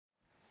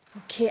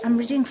Okay, I'm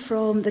reading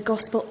from the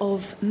Gospel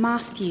of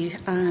Matthew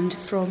and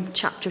from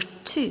chapter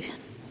 2.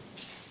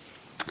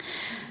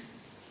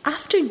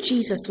 After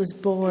Jesus was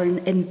born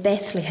in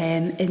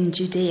Bethlehem in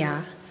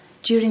Judea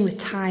during the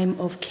time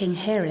of King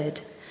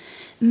Herod,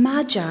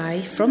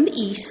 Magi from the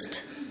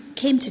east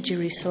came to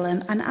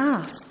Jerusalem and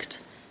asked,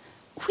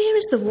 "Where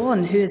is the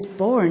one who is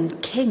born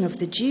King of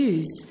the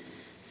Jews?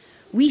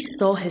 We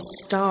saw his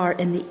star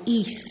in the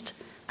east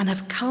and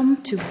have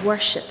come to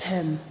worship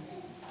him."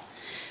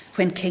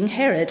 When King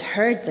Herod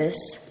heard this,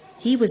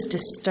 he was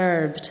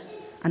disturbed,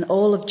 and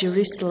all of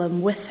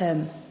Jerusalem with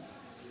him.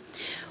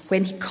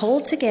 When he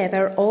called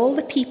together all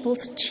the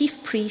people's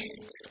chief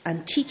priests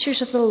and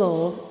teachers of the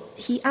law,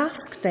 he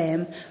asked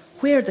them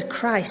where the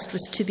Christ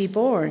was to be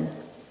born.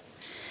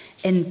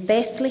 "In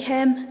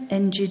Bethlehem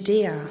in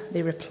Judea,"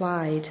 they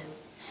replied,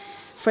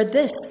 "for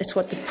this is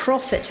what the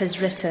prophet has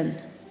written.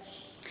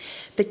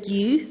 But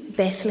you,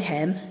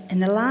 Bethlehem, in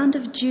the land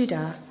of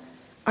Judah,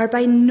 are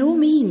by no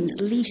means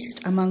least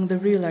among the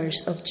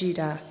rulers of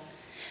Judah,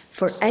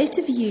 for out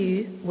of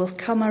you will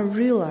come a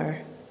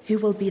ruler who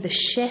will be the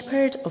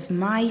shepherd of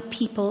my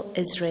people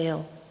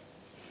Israel."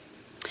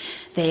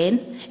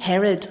 Then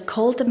Herod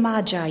called the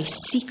Magi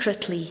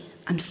secretly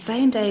and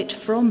found out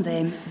from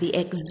them the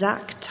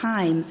exact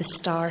time the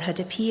star had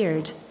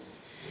appeared.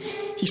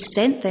 He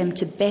sent them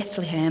to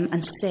Bethlehem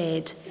and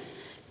said,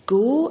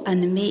 "Go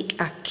and make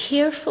a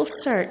careful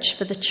search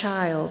for the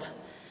child.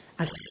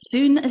 As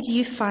soon as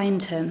you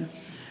find him,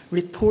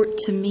 report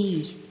to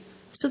me,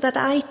 so that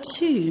I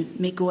too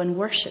may go and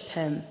worship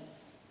him."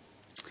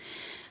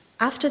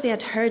 After they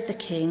had heard the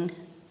king,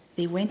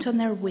 they went on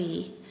their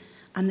way,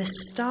 and the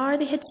star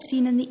they had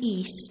seen in the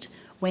east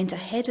went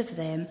ahead of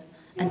them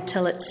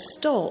until it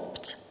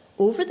stopped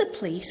over the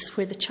place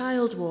where the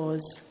child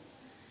was.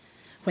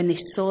 When they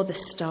saw the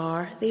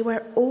star, they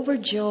were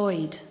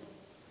overjoyed.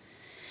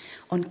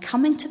 On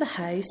coming to the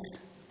house,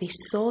 they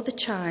saw the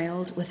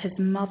child with his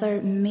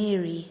mother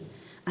Mary,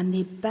 and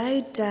they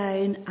bowed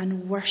down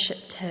and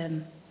worshipped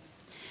him.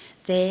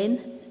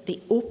 Then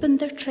they opened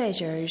their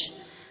treasures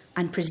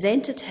and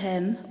presented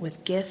him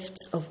with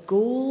gifts of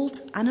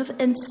gold and of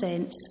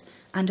incense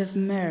and of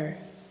myrrh.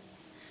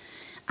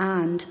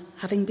 And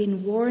having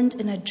been warned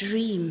in a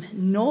dream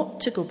not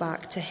to go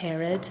back to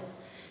Herod,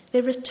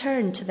 they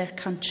returned to their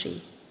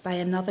country by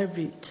another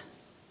route.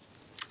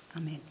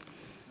 Amen.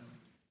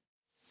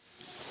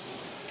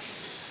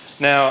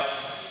 Now,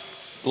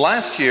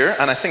 last year,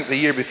 and I think the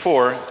year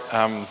before,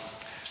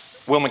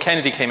 Wilma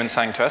Kennedy came and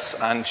sang to us,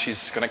 and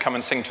she's going to come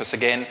and sing to us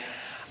again.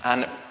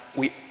 And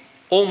she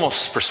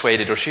almost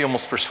persuaded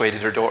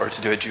her daughter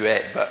to do a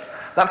duet, but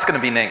that's going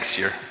to be next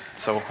year.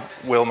 So,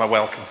 Wilma,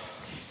 welcome.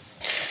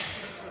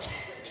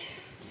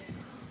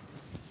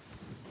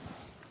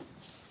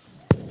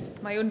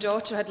 My own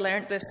daughter had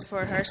learnt this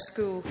for her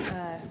school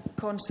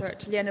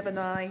concert, Lena Van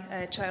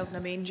I, Child in a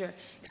Manger,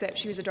 except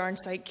she was a darn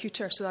sight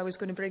cuter, so I was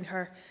going to bring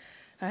her.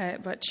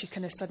 But she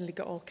kind of suddenly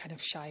got all kind of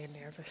shy and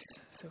nervous.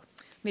 So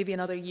maybe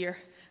another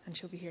year, and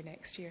she'll be here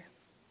next year.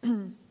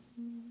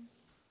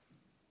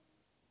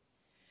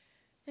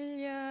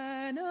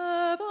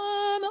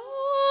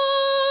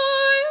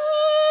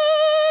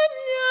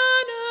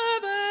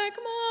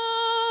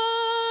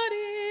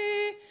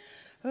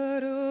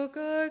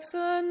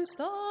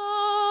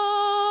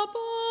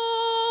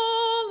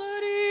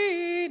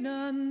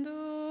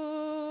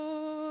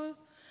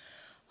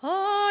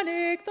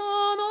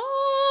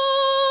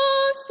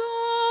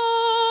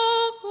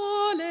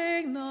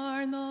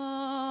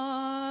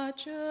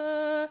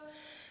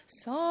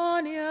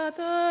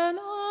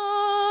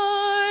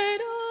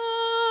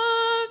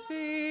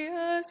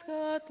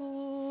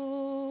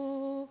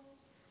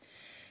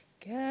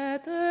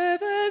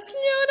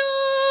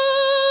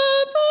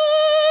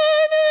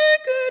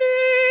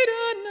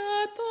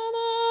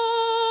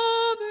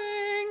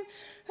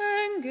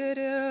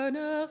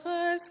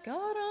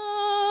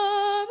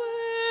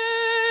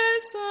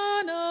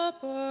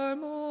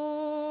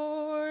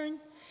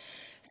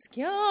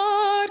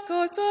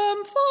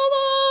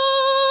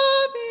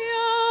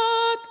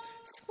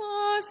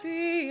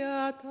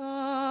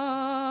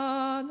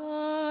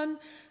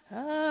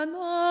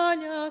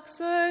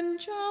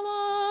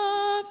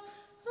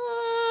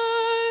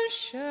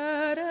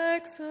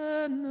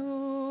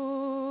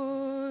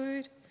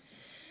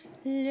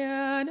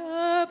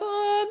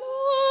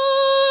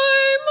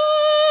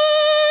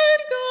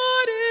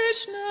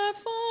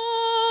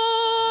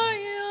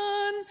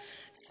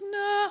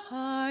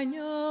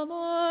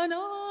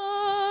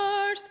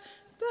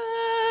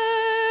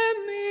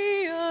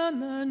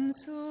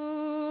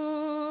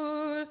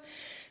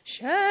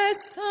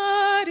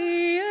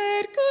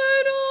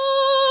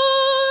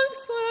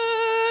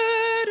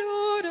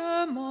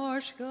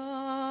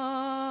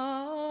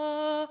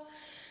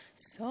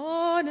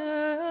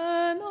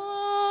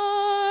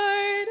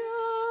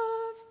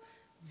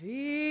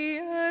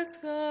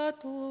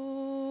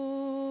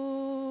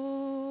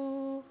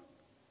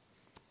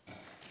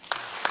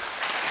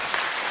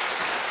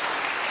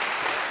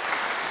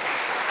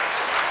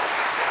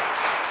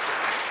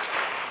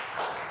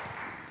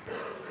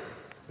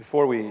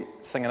 Before we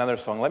sing another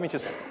song, let me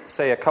just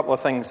say a couple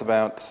of things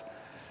about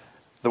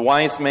the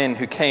wise men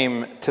who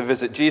came to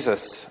visit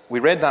Jesus. We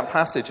read that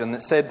passage and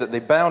it said that they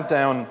bowed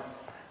down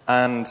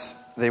and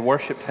they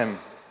worshipped him.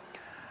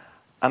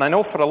 And I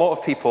know for a lot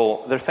of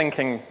people, they're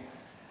thinking,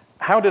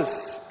 how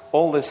does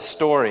all this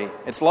story,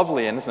 it's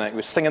lovely, isn't it?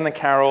 We're singing the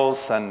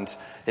carols and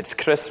it's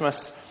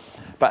Christmas,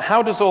 but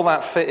how does all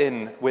that fit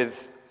in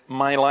with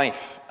my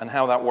life and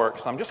how that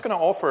works? I'm just going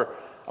to offer,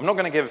 I'm not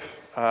going to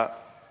give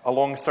a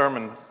long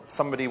sermon.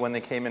 Somebody, when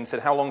they came in, said,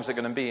 how long is it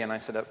going to be? And I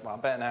said, well,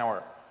 about an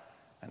hour.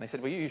 And they said,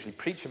 well, you usually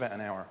preach about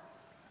an hour.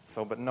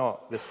 But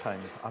not this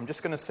time. I'm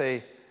just going to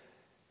say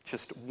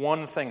just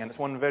one thing, and it's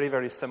one very,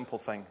 very simple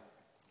thing.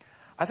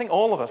 I think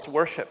all of us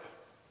worship.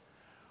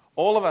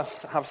 All of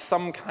us have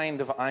some kind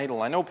of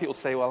idol. I know people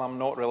say, well, I'm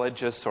not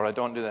religious or I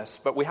don't do this.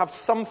 But we have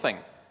something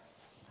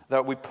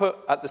that we put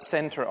at the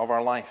center of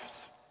our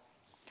lives.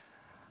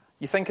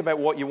 You think about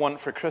what you want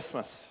for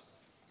Christmas.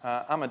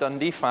 I'm a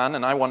Dundee fan,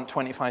 and I want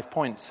 25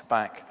 points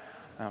back.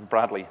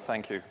 Bradley,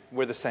 thank you.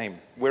 We're the same.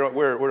 We're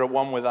at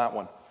one with that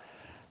one.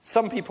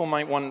 Some people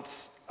might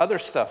want other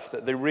stuff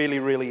that they really,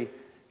 really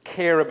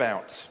care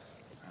about.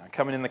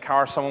 Coming in the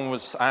car, someone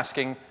was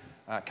asking,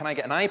 can I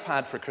get an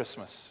iPad for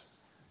Christmas?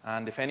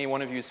 And if any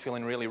one of you is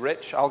feeling really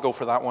rich, I'll go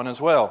for that one as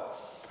well.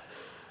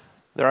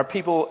 There are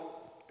people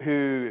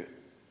who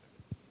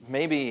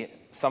maybe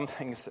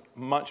something's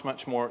much,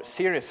 much more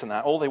serious than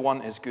that. All they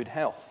want is good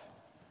health.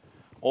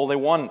 All they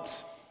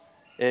want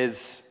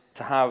is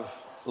to have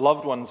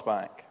loved ones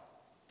back.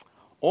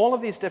 All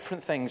of these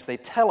different things, they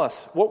tell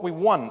us what we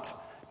want,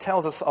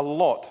 tells us a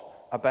lot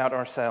about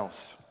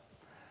ourselves.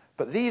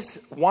 But these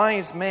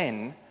wise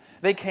men,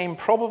 they came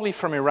probably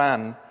from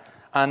Iran,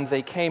 and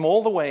they came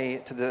all the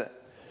way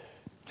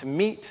to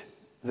meet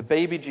the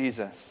baby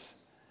Jesus,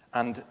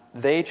 and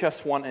they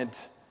just wanted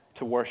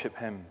to worship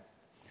him.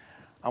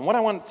 And what I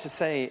want to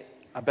say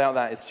about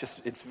that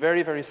is it's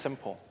very, very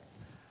simple.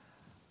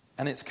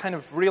 And it's kind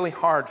of really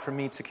hard for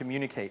me to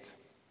communicate.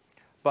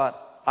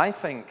 But I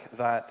think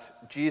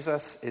that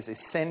Jesus is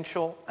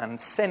essential and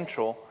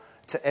central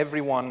to every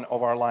one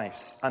of our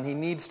lives. And he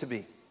needs to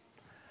be.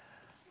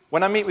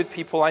 When I meet with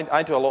people,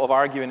 I do a lot of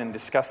arguing and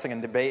discussing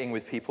and debating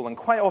with people. And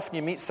quite often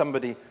you meet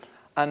somebody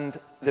and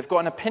they've got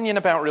an opinion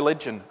about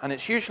religion. And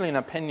it's usually an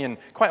opinion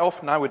quite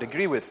often I would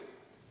agree with.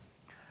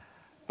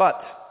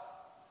 But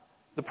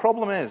the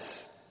problem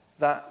is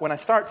that when I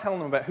start telling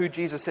them about who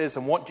Jesus is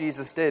and what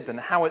Jesus did and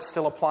how it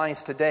still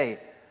applies today,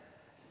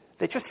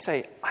 they just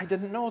say, I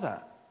didn't know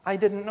that. I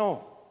didn't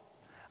know.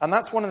 And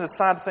that's one of the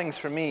sad things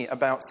for me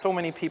about so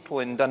many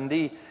people in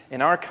Dundee,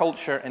 in our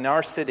culture, in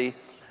our city,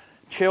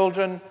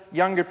 children,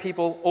 younger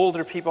people,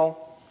 older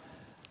people,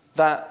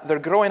 that they're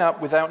growing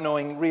up without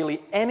knowing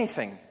really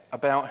anything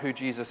about who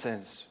Jesus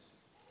is.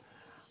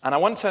 And I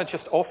want to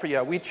just offer you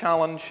a wee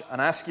challenge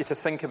and ask you to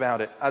think about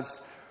it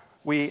as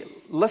we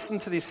listen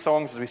to these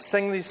songs, as we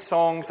sing these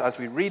songs, as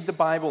we read the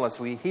Bible, as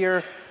we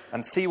hear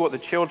and see what the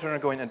children are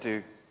going to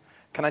do.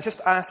 Can I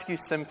just ask you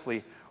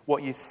simply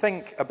what you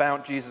think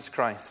about Jesus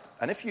Christ?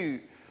 And if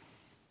you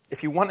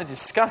want to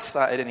discuss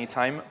that at any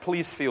time,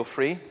 please feel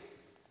free.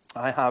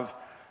 I have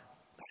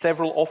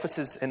several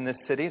offices in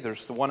this city.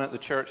 There's the one at the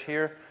church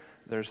here.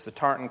 There's the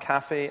Tartan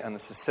Cafe and the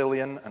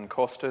Sicilian and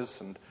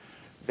Costa's and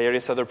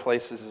various other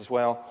places as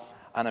well.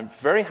 And I'm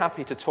very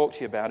happy to talk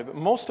to you about it. But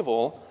most of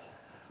all,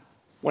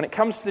 when it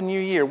comes to the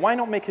new year, why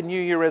not make a New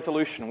Year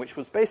resolution, which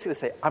was basically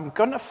say, I'm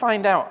going to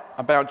find out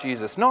about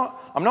Jesus.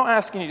 I'm not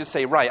asking you to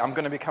say, right, I'm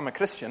going to become a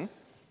Christian.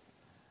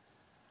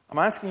 I'm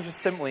asking you just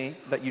simply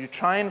that you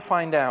try and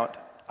find out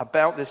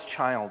about this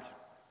child.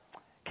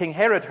 King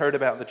Herod heard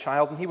about the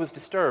child and he was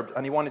disturbed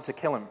and he wanted to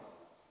kill him.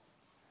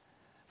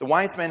 The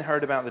wise men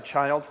heard about the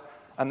child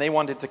and they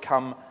wanted to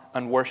come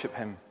and worship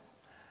him.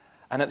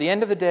 And at the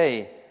end of the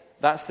day,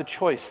 that's the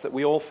choice that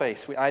we all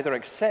face. We either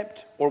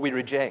accept or we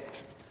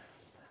reject.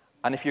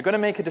 And if you're going to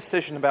make a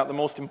decision about the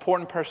most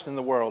important person in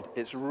the world,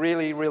 it's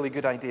really, really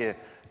good idea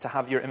to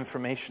have your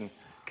information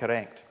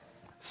correct.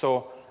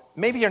 So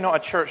maybe you're not a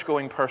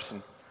church-going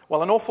person.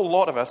 Well, an awful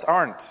lot of us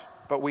aren't,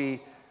 but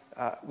we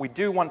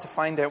do want to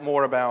find out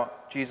more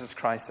about Jesus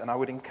Christ, and I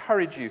would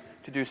encourage you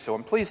to do so.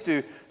 And please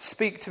do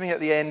speak to me at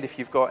the end if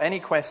you've got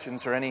any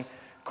questions or any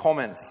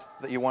comments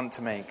that you want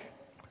to make.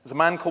 There's a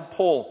man called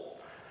Paul,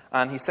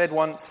 and he said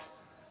once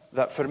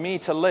that for me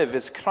to live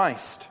is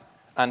Christ,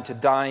 and to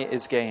die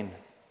is gain.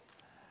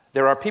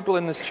 There are people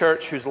in this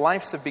church whose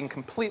lives have been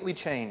completely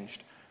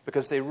changed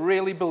because they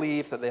really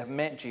believe that they have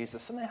met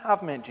Jesus, and they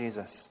have met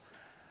Jesus.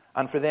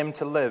 And for them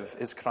to live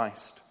is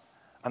Christ.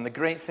 And the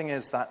great thing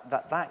is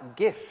that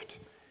gift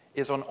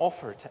is on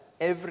offer to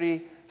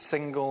every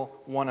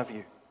single one of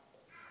you.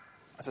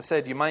 As I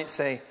said, you might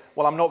say,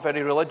 well, I'm not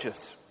very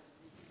religious.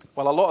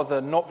 Well, a lot of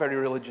the not very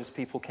religious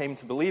people came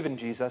to believe in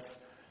Jesus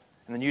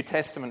in the New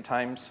Testament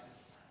times,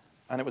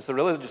 and it was the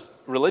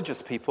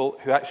religious people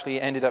who actually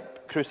ended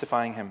up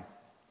crucifying him.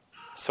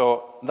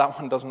 So that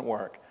one doesn't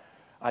work.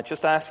 I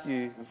just ask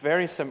you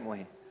very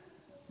simply,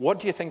 what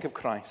do you think of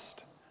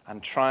Christ?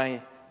 And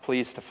try,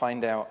 please, to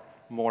find out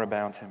more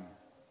about him.